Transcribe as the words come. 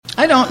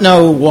I don't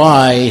know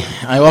why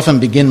I often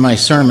begin my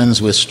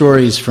sermons with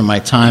stories from my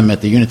time at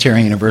the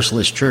Unitarian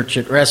Universalist Church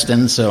at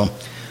Reston, so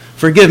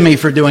forgive me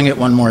for doing it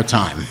one more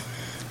time.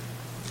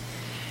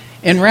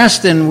 In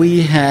Reston,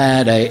 we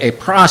had a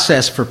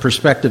process for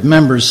prospective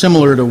members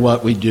similar to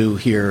what we do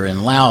here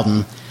in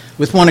Loudoun,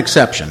 with one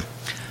exception.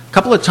 A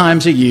couple of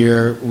times a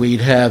year, we'd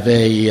have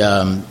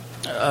an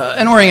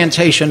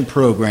orientation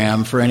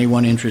program for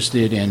anyone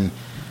interested in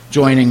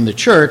joining the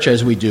church,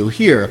 as we do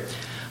here.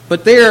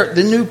 But there,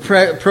 the new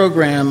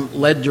program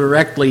led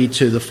directly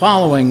to the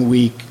following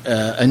week,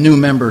 a new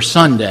member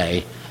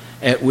Sunday,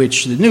 at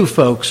which the new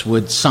folks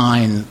would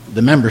sign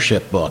the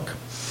membership book.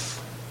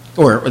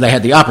 Or they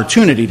had the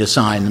opportunity to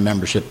sign the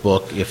membership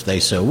book if they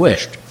so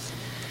wished.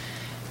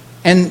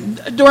 And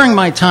during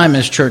my time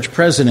as church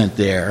president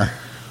there,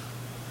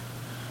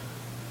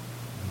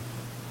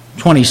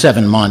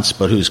 27 months,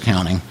 but who's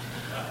counting?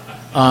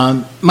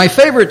 My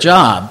favorite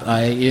job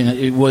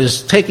it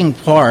was taking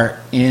part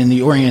in the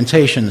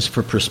orientations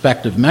for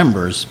prospective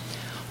members,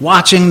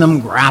 watching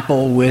them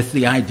grapple with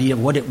the idea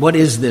of what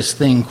is this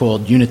thing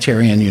called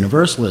Unitarian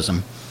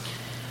Universalism.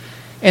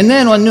 And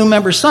then on New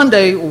Member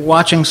Sunday,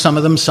 watching some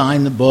of them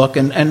sign the book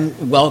and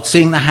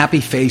seeing the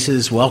happy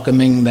faces,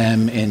 welcoming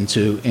them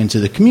into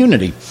the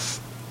community.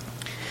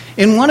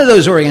 In one of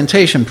those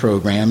orientation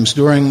programs,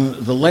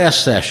 during the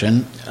last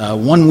session,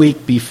 1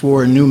 week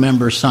before New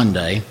Member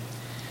Sunday,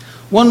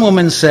 one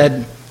woman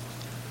said,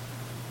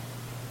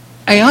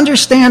 "I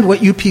understand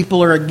what you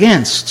people are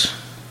against.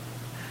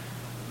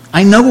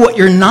 I know what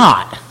you're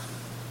not.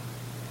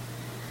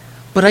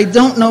 But I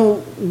don't know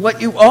what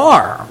you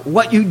are,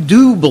 what you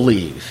do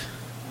believe.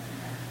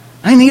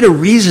 I need a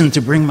reason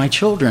to bring my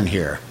children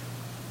here."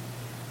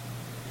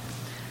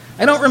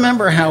 I don't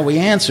remember how we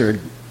answered,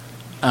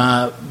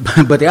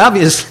 but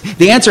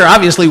the answer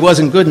obviously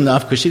wasn't good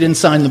enough because she didn't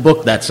sign the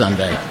book that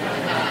Sunday.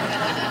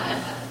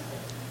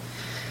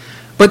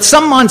 But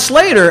some months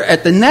later,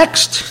 at the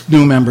next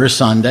New Member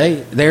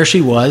Sunday, there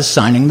she was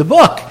signing the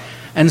book.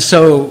 And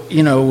so,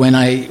 when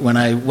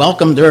I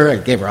welcomed her, I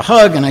gave her a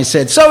hug, and I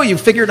said, "So, you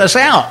figured us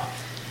out?"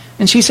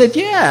 And she said,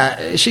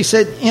 "Yeah." She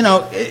said,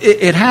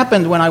 it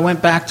happened when I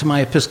went back to my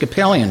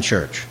Episcopalian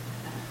church.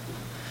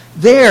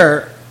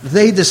 There,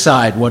 they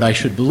decide what I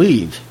should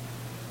believe.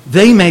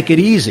 They make it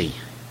easy.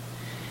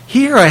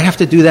 Here, I have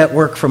to do that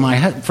work for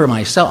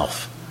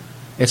myself.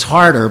 It's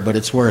harder, but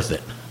it's worth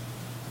it.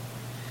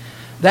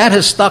 That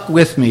has stuck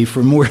with me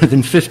for more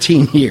than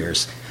 15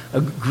 years. A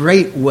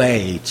great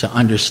way to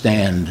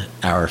understand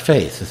our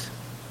faith.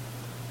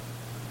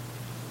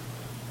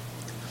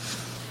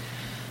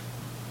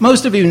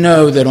 Most of you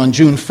know that on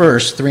June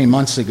 1st, 3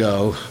 months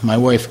ago, my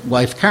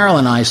wife Carol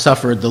and I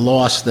suffered the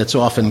loss that's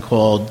often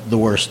called the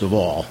worst of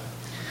all,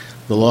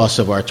 the loss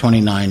of our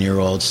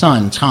 29-year-old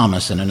son,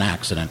 Thomas, in an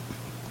accident.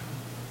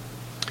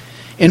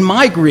 In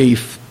my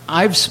grief,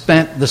 I've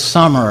spent the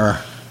summer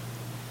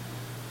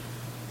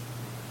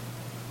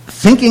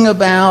thinking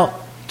about,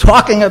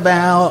 talking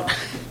about,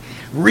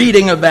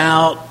 reading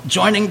about,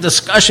 joining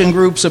discussion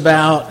groups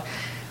about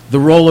the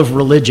role of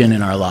religion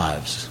in our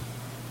lives.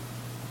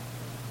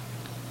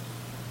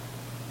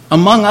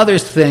 Among other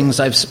things,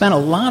 I've spent a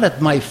lot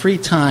of my free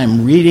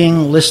time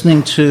reading,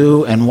 listening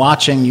to, and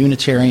watching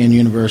Unitarian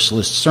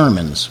Universalist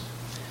sermons,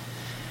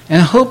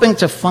 and hoping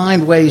to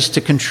find ways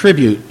to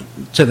contribute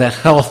to the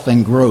health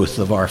and growth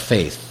of our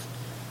faith.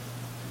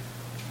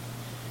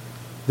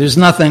 There's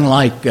nothing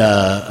like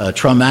a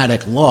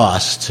traumatic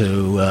loss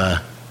to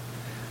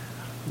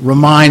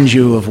remind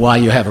you of why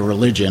you have a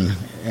religion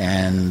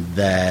and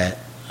that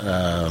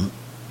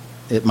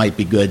it might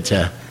be good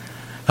to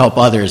help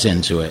others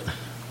into it.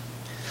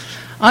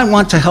 I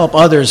want to help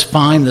others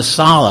find the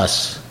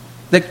solace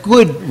that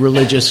good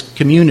religious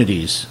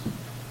communities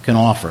can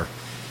offer.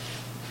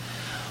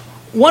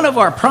 One of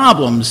our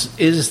problems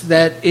is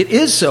that it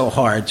is so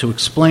hard to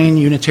explain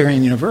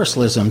Unitarian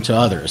Universalism to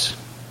others.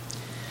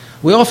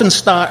 We often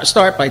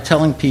start by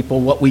telling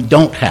people what we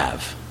don't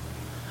have: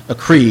 a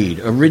creed,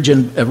 a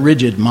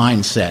rigid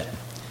mindset.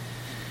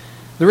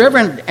 The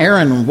Reverend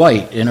Aaron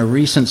White, in a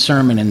recent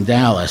sermon in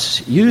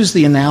Dallas, used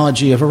the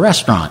analogy of a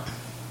restaurant.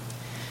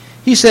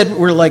 He said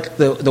we're like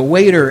the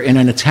waiter in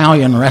an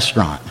Italian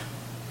restaurant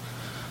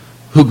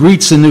who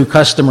greets the new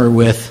customer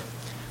with,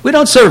 "We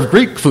don't serve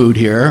Greek food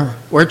here,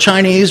 or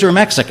Chinese or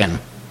Mexican."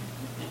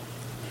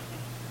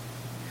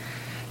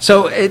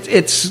 So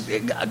it's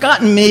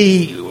gotten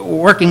me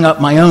working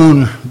up my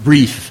own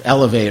brief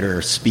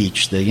elevator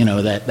speech,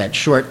 that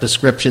short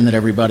description that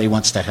everybody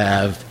wants to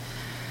have,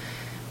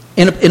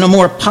 in a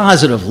more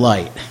positive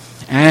light.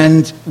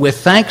 And with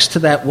thanks to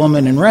that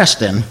woman in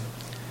Reston,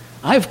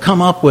 I've come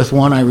up with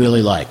one I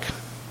really like.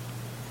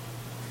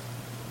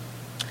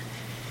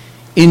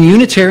 In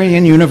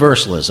Unitarian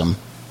Universalism,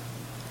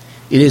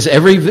 it is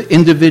every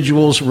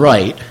individual's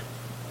right,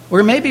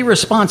 or maybe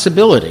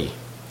responsibility,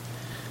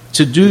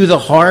 to do the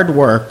hard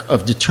work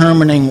of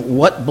determining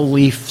what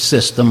belief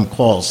system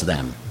calls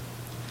them.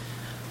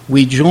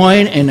 We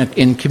join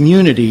in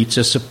community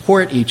to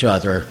support each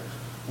other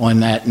on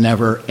that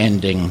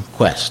never-ending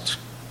quest.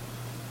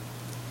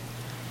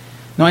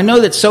 Now, I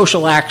know that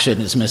social action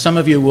is missing. Some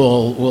of you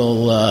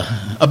will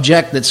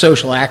object that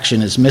social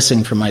action is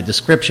missing from my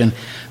description,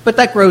 but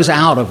that grows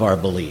out of our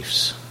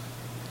beliefs.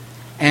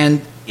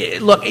 And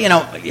look,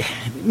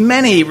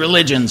 many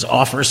religions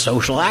offer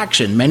social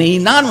action. Many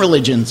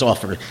non-religions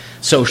offer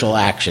social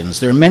actions.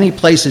 There are many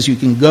places you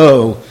can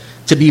go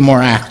to be more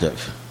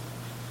active.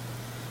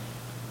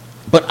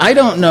 But I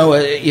don't know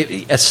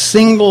a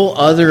single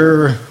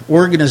other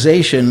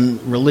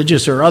organization,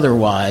 religious or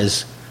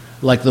otherwise,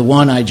 like the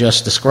one I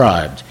just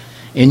described.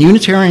 In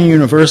Unitarian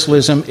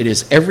Universalism, it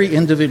is every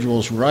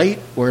individual's right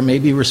or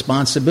maybe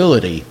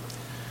responsibility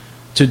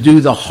to do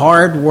the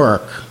hard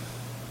work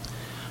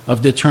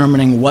of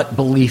determining what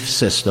belief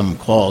system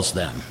calls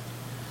them.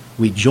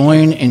 We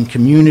join in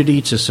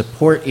community to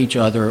support each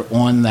other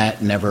on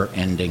that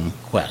never-ending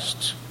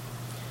quest.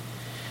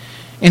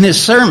 In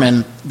his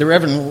sermon, the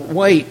Reverend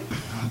White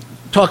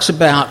talks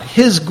about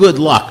his good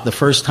luck the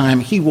first time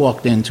he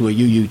walked into a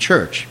UU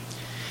church.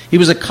 He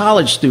was a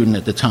college student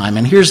at the time,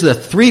 and here's the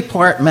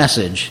 3-part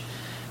message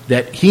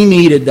that he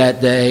needed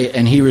that day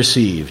and he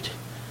received.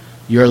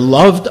 You're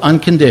loved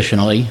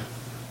unconditionally,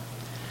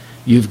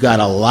 you've got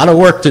a lot of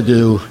work to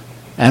do,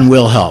 and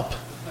we'll help.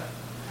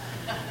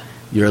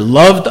 You're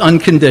loved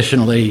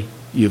unconditionally,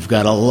 you've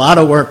got a lot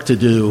of work to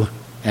do,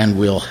 and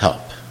we'll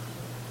help.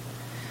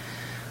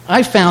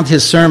 I found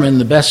his sermon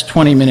the best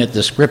 20-minute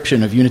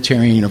description of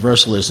Unitarian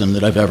Universalism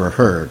that I've ever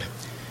heard.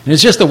 And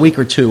it's just a week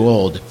or two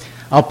old.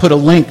 I'll put a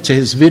link to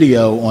his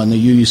video on the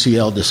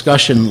UUCL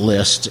discussion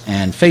list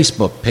and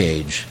Facebook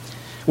page.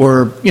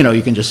 Or,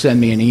 you can just send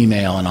me an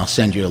email and I'll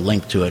send you a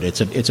link to it.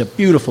 It's a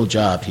beautiful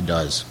job he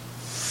does.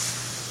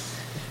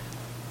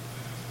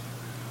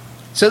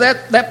 So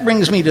that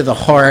brings me to the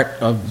heart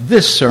of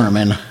this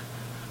sermon,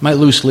 my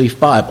loose leaf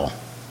Bible.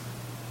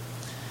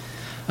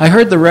 I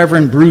heard the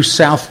Reverend Bruce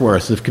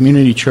Southworth of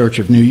Community Church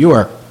of New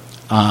York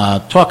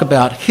talk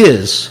about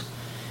his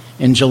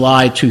in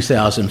July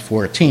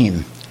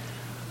 2014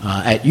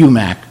 at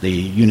UMAC, the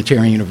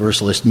Unitarian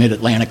Universalist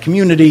Mid-Atlantic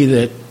community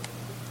that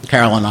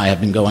Carol and I have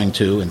been going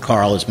to, and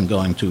Carl has been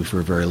going to for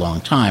a very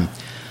long time.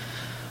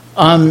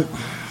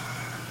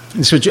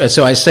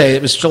 So I say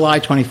it was July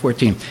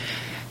 2014.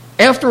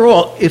 After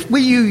all, if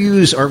we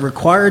UUs are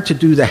required to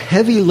do the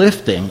heavy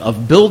lifting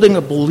of building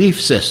a belief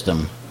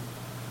system,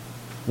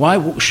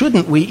 why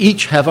shouldn't we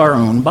each have our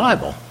own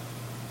Bible?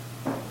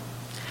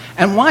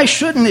 And why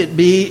shouldn't it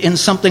be in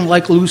something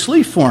like loose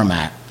leaf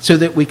format so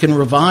that we can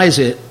revise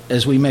it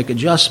as we make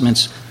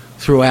adjustments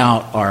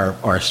throughout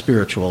our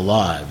spiritual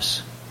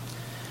lives?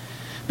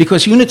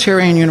 Because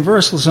Unitarian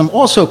Universalism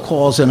also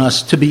calls on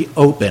us to be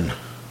open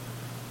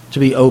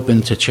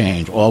to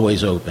change,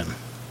 always open.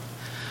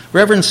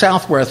 Reverend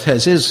Southworth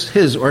has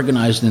his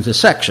organized into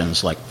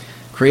sections like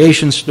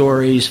creation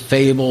stories,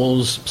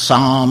 fables,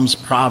 psalms,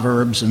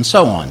 proverbs, and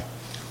so on.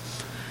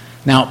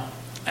 Now,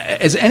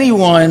 as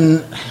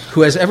anyone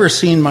who has ever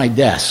seen my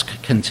desk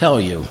can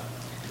tell you,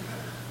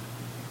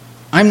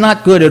 I'm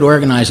not good at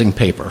organizing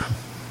paper.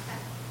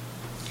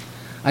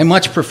 I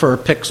much prefer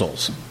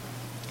pixels.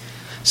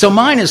 So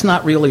mine is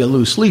not really a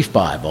loose leaf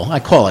Bible. I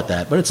call it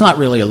that, but it's not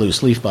really a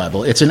loose leaf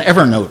Bible. It's an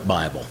Evernote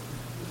Bible.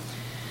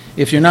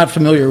 If you're not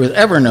familiar with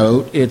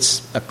Evernote,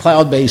 it's a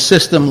cloud-based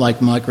system like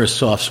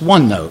Microsoft's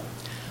OneNote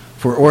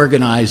for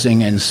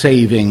organizing and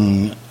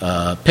saving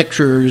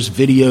pictures,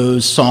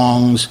 videos,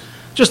 songs,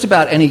 just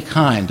about any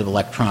kind of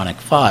electronic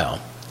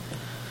file.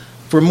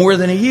 For more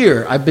than a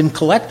year, I've been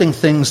collecting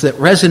things that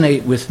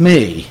resonate with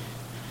me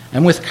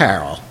and with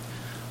Carol.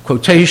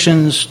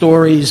 Quotations,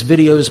 stories,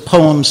 videos,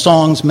 poems,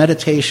 songs,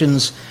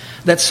 meditations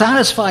that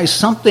satisfy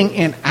something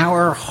in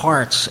our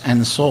hearts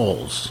and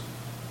souls.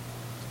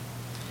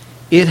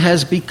 It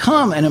has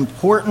become an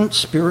important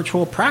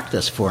spiritual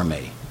practice for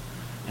me.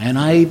 And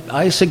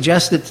I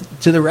suggest it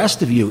to the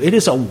rest of you. It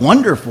is a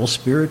wonderful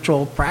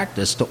spiritual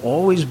practice to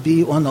always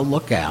be on the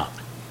lookout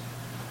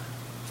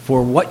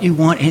for what you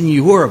want in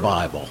your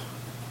Bible.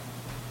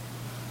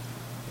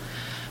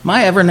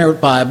 My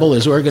Evernote Bible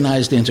is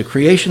organized into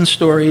creation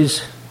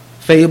stories,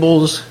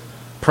 fables,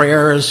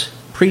 prayers,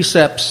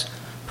 precepts,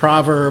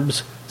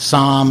 proverbs,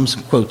 psalms,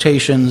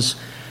 quotations,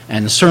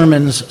 and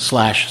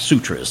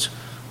sermons/sutras.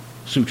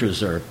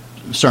 Sutras are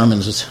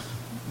sermons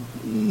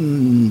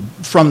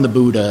from the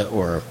Buddha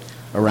or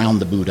around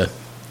the Buddha.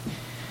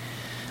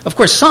 Of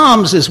course,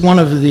 Psalms is one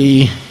of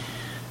the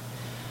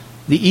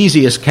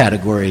easiest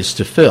categories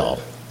to fill.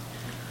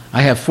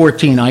 I have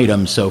 14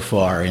 items so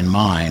far in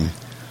mine,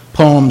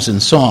 poems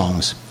and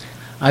songs.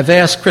 I've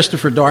asked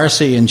Christopher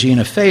Darcy and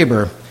Gina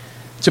Faber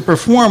to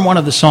perform one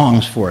of the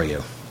songs for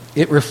you.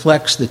 It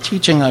reflects the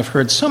teaching I've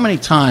heard so many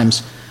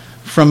times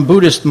from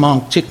Buddhist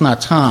monk Thich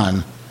Nhat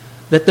Hanh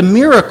that the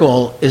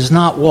miracle is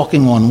not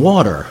walking on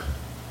water.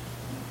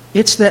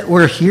 It's that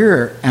we're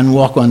here and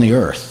walk on the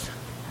earth.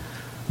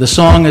 The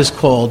song is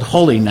called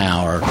Holy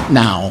Now, or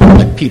Now,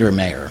 by Peter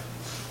Mayer.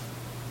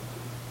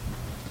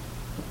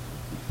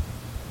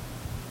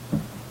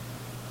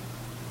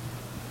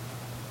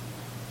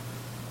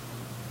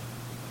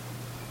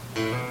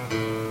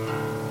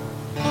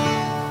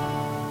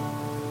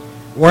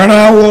 When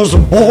I I was a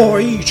boy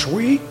each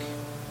week,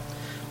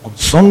 on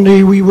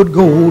Sunday we would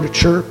go to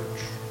church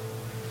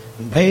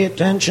and pay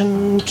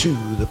attention to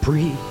the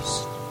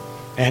priest,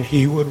 and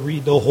he would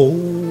read the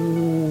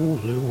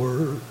holy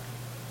word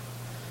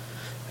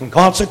and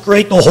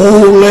consecrate the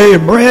holy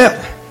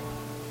bread,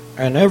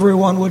 and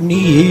everyone would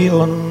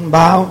kneel and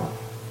bow.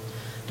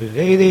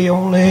 Today the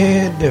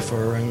only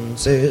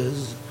difference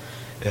is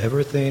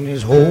everything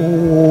is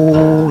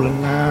holy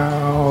now.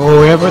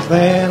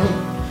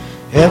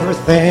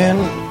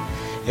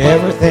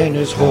 Everything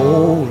is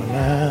holy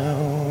now.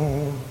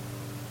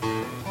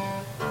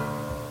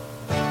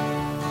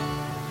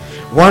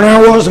 When I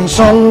was in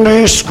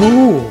Sunday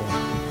school,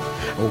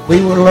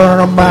 we would learn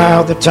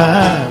about the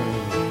time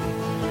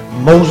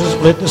Moses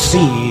split the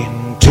sea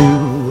in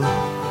two.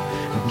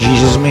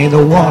 Jesus made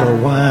the water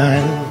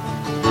wine.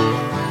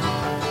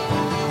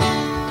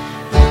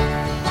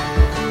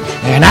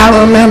 And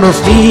I remember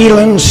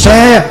feeling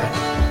sad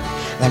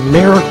that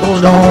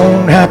miracles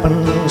don't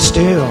happen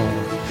still.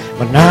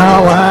 But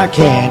now I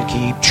can't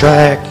keep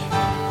track,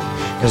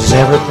 'cause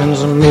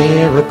everything's a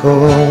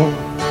miracle.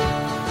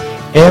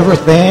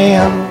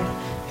 Everything's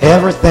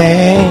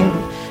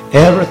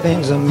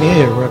a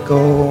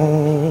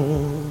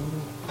miracle.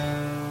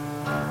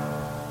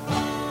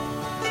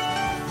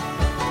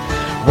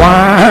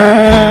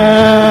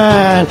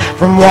 Wine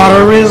from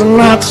water is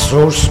not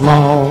so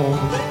small.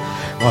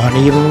 An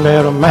even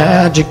better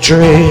magic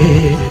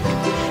trick.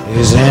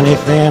 Is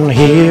anything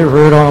here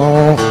at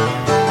all?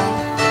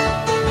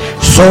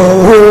 So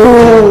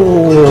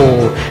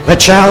the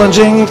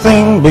challenging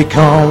thing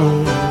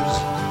becomes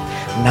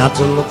not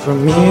to look for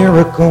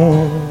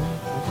miracles,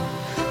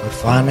 but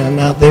finding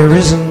out there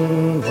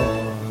isn't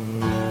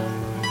one.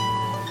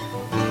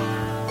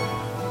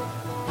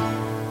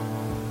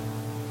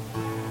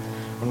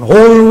 When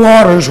holy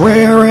water's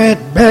rare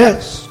at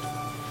best,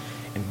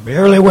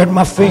 barely wet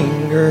my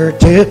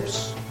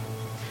fingertips,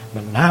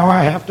 but now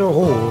I have to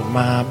hold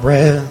my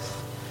breath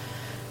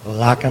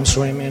like I'm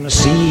swimming a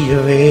sea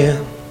of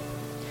air.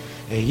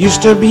 It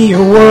used to be a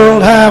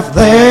world half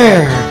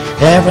there,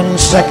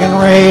 heaven's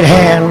second-rate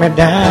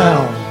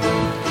hand-me-down,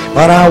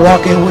 but I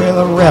walk it with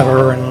a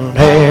reverent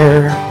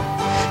air,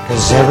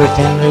 'cause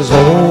everything is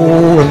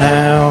holy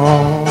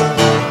now.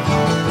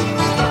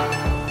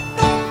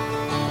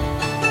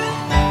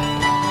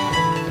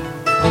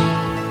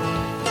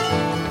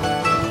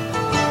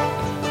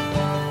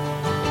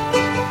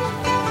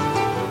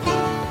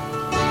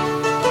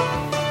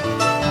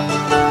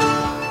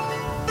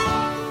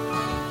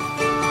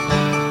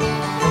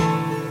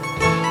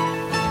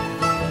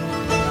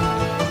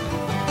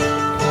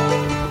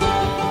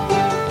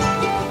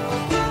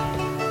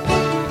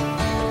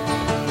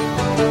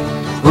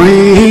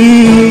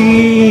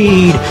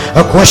 Read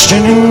a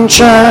questioning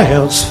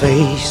child's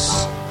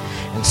face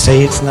and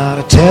say it's not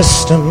a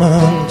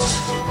testament.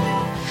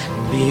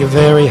 It'd be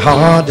very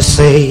hard to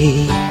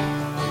say.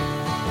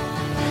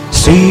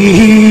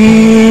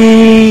 See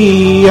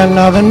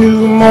another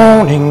new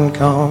morning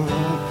come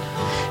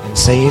and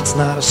say it's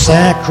not a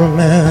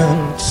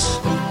sacrament.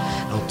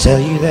 I'll tell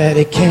you that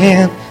it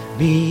can't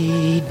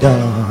be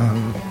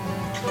done.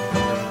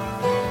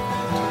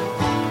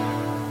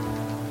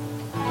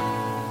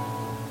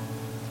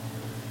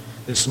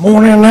 This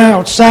morning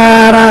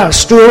outside I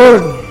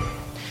stood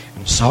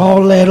and saw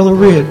a little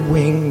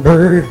red-winged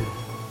bird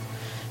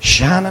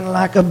shining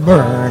like a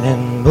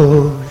burning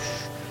bush,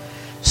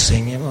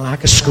 singing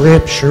like a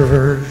scripture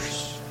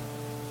verse.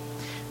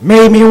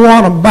 Made me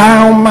want to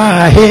bow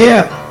my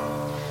head.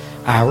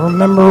 I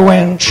remember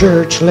when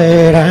church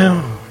lay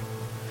down.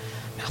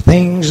 Now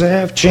things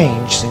have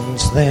changed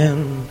since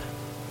then.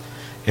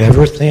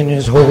 Everything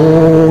is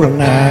holy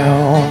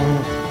now.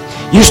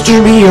 Used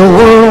to be a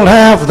world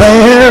half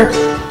there,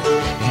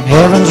 and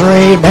heaven's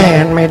ray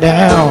band me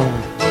down.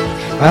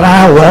 But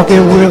I walk it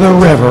with a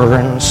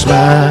reverent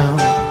smile,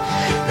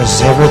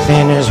 'cause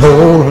everything is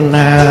holy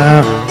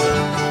now.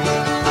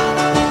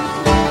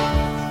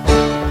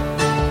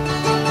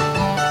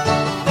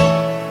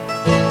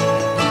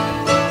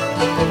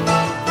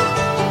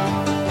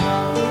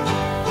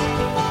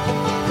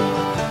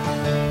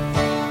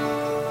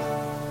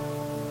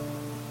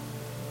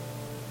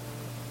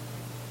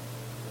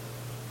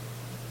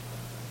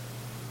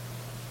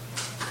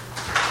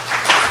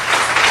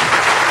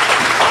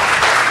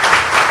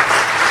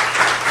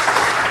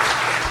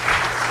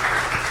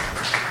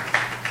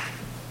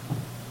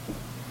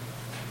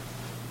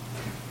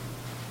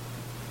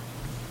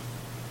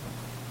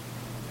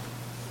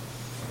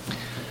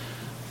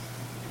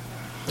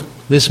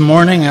 This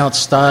morning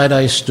outside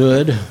I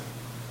stood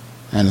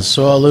and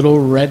saw a little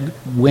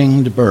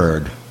red-winged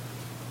bird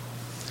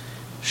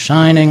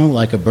shining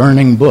like a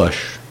burning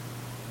bush,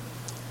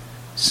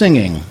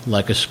 singing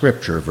like a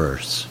scripture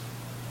verse.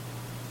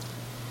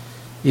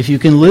 If you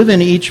can live in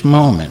each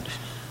moment,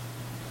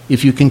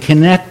 if you can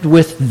connect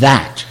with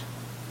that,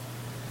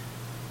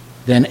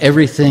 then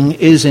everything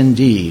is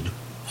indeed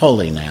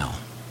holy now.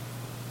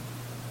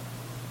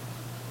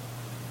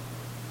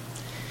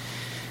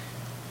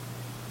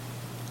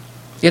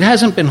 it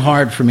hasn't been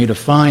hard for me to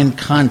find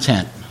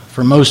content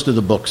for most of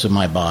the books of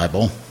my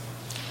Bible.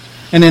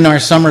 And in our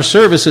summer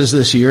services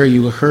this year,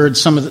 you heard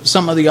some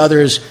of the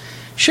others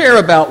share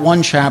about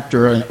one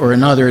chapter or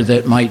another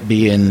that might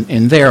be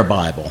in their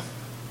Bible.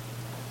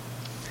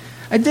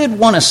 I did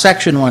want a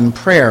section on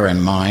prayer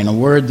in mind, a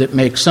word that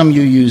makes some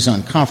you use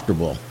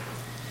uncomfortable.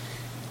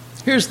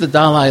 Here's the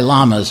Dalai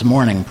Lama's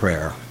morning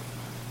prayer.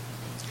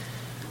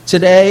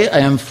 Today I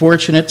am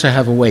fortunate to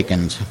have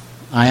awakened.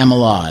 I am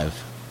alive.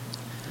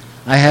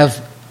 I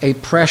have a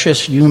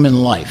precious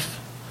human life.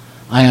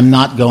 I am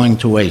not going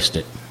to waste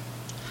it.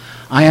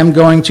 I am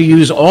going to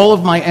use all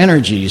of my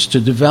energies to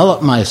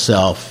develop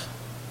myself,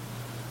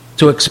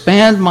 to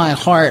expand my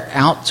heart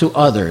out to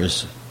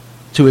others,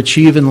 to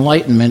achieve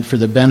enlightenment for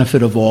the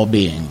benefit of all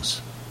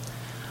beings.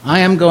 I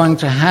am going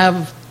to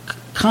have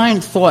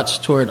kind thoughts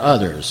toward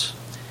others.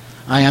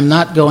 I am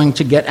not going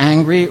to get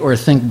angry or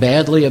think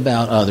badly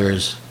about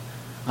others.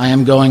 I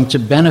am going to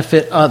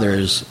benefit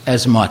others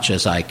as much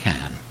as I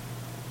can.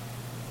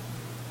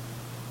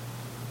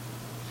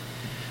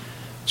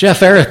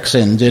 Jeff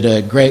Erickson did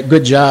a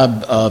good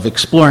job of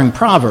exploring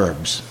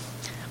Proverbs,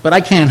 but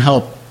I can't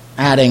help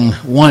adding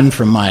one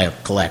from my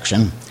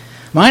collection.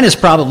 Mine is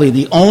probably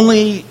the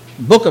only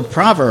book of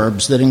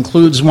Proverbs that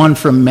includes one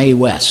from Mae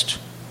West.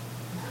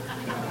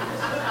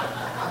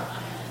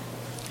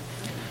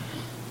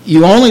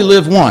 You only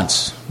live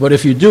once, but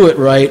if you do it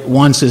right,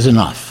 once is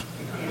enough.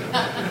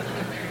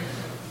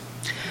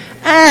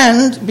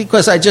 And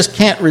because I just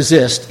can't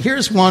resist,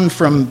 here's one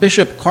from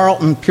Bishop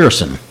Carlton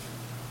Pearson.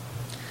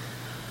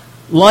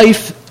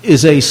 Life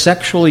is a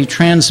sexually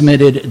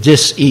transmitted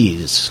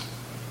dis-ease.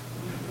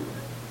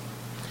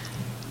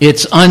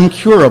 It's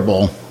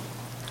uncurable,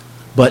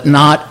 but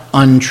not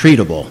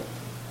untreatable.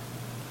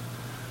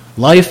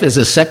 Life is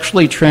a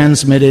sexually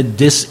transmitted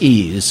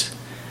dis-ease.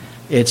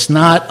 It's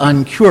not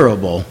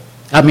uncurable.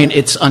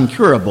 It's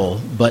uncurable,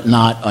 but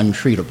not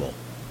untreatable.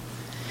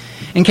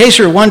 In case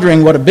you're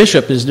wondering what a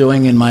bishop is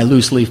doing in my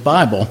loose-leaf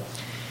Bible,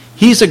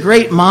 he's a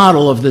great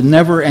model of the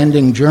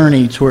never-ending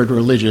journey toward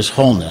religious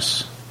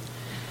wholeness.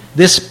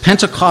 This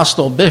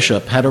Pentecostal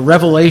bishop had a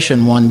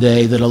revelation one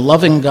day that a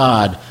loving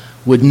God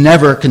would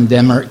never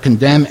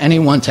condemn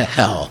anyone to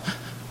hell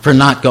for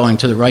not going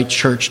to the right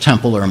church,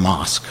 temple, or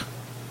mosque.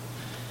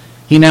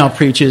 He now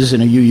preaches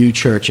in a UU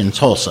church in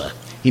Tulsa.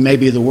 He may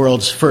be the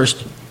world's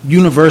first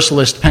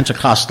universalist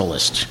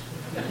Pentecostalist.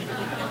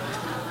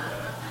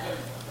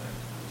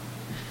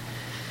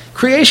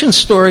 Creation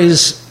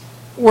stories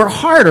were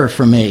harder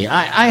for me.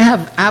 I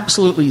have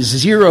absolutely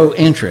zero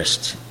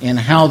interest in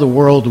how the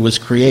world was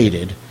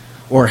created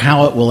or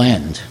how it will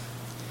end.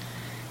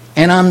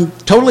 And I'm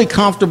totally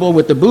comfortable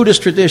with the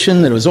Buddhist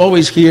tradition that it was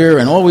always here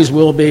and always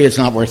will be. It's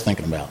not worth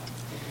thinking about.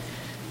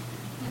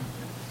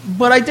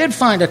 But I did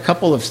find a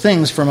couple of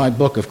things from my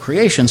book of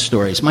creation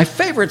stories. My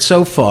favorite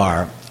so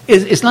far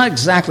is not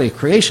exactly a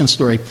creation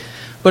story,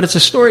 but it's a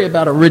story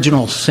about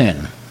original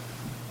sin.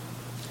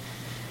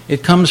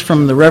 It comes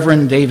from the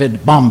Reverend David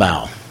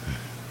Bombau,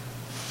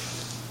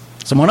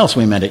 someone else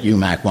we met at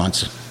UMAC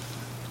once.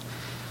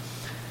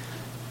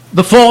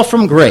 The fall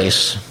from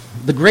grace,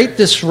 the great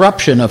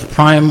disruption of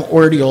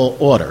primordial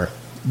order,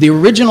 the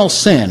original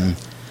sin,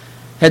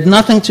 had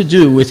nothing to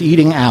do with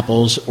eating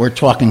apples or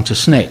talking to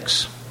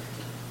snakes.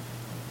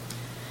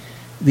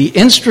 The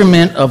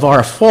instrument of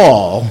our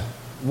fall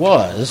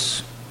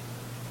was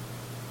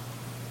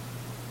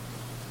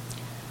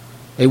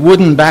a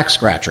wooden back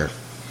scratcher.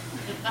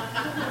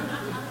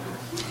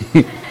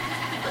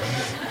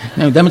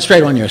 No,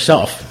 demonstrate on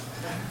yourself.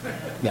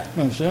 Yeah,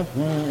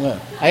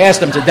 I asked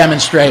them to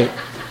demonstrate.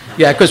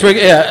 Yeah, because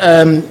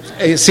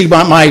see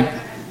my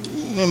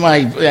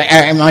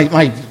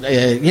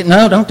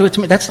no, don't do it to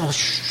me. That's all.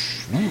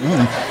 Shh.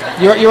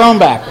 Your own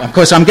back. Of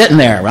course, I'm getting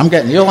there.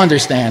 You'll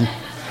understand.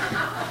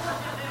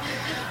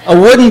 A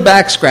wooden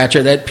back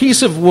scratcher, that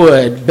piece of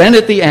wood bent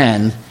at the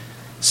end,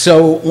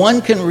 so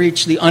one can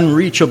reach the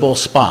unreachable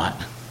spot.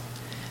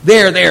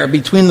 There,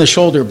 between the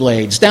shoulder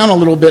blades, down a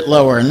little bit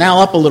lower, and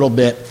now up a little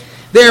bit.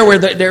 There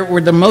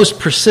where the most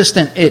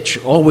persistent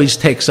itch always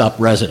takes up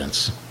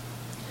residence.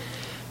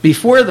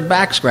 Before the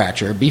back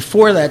scratcher,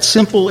 before that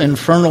simple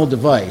infernal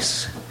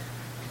device,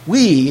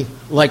 we,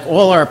 like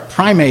all our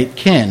primate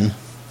kin,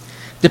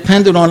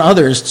 depended on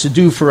others to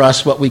do for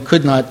us what we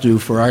could not do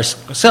for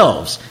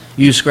ourselves.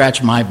 You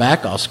scratch my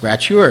back, I'll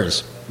scratch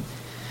yours.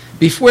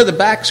 Before the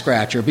back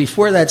scratcher,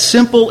 before that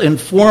simple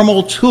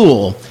informal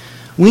tool,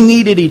 we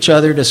needed each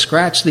other to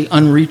scratch the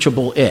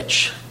unreachable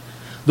itch.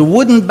 The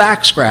wooden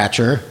back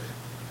scratcher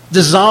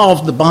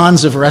dissolved the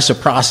bonds of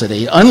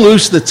reciprocity,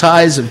 unloosed the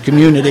ties of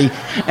community,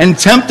 and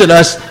tempted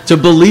us to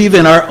believe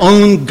in our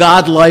own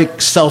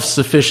godlike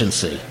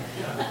self-sufficiency.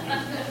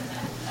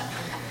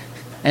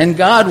 And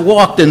God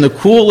walked in the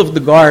cool of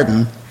the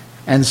garden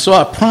and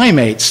saw a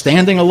primate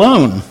standing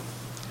alone.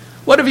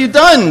 "What have you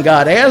done?"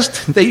 God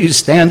asked. "That you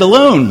stand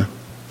alone."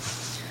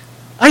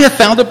 "I have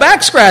found a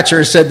back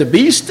scratcher," said the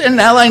beast, "and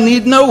now I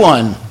need no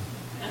one."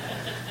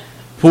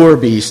 "Poor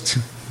beast,"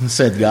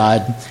 said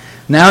God.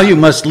 Now you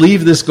must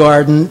leave this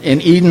garden.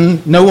 In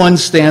Eden, no one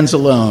stands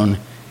alone.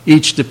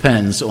 Each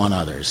depends on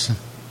others.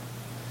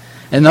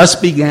 And thus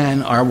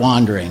began our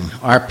wandering,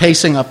 our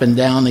pacing up and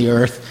down the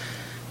earth,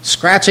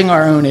 scratching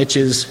our own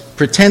itches,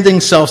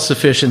 pretending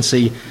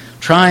self-sufficiency,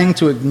 trying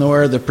to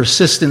ignore the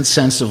persistent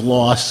sense of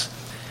loss,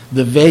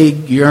 the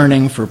vague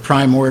yearning for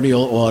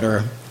primordial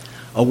order,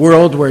 a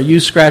world where you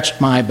scratched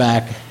my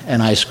back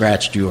and I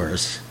scratched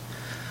yours.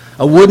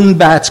 A wooden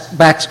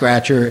back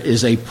scratcher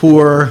is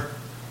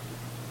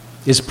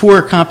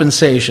poor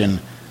compensation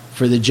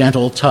for the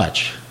gentle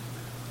touch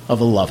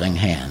of a loving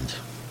hand.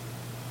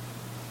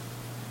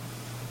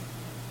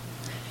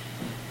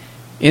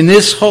 In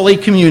this holy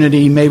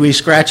community, may we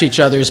scratch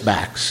each other's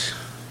backs.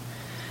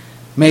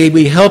 May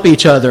we help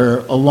each other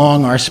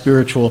along our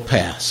spiritual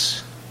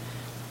paths.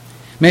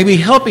 May we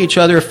help each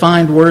other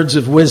find words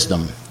of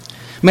wisdom.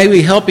 May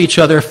we help each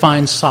other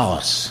find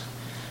solace.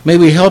 May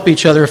we help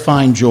each other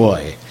find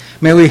joy.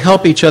 May we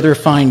help each other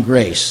find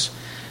grace.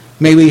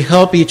 May we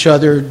help each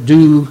other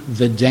do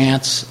the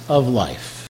dance of life.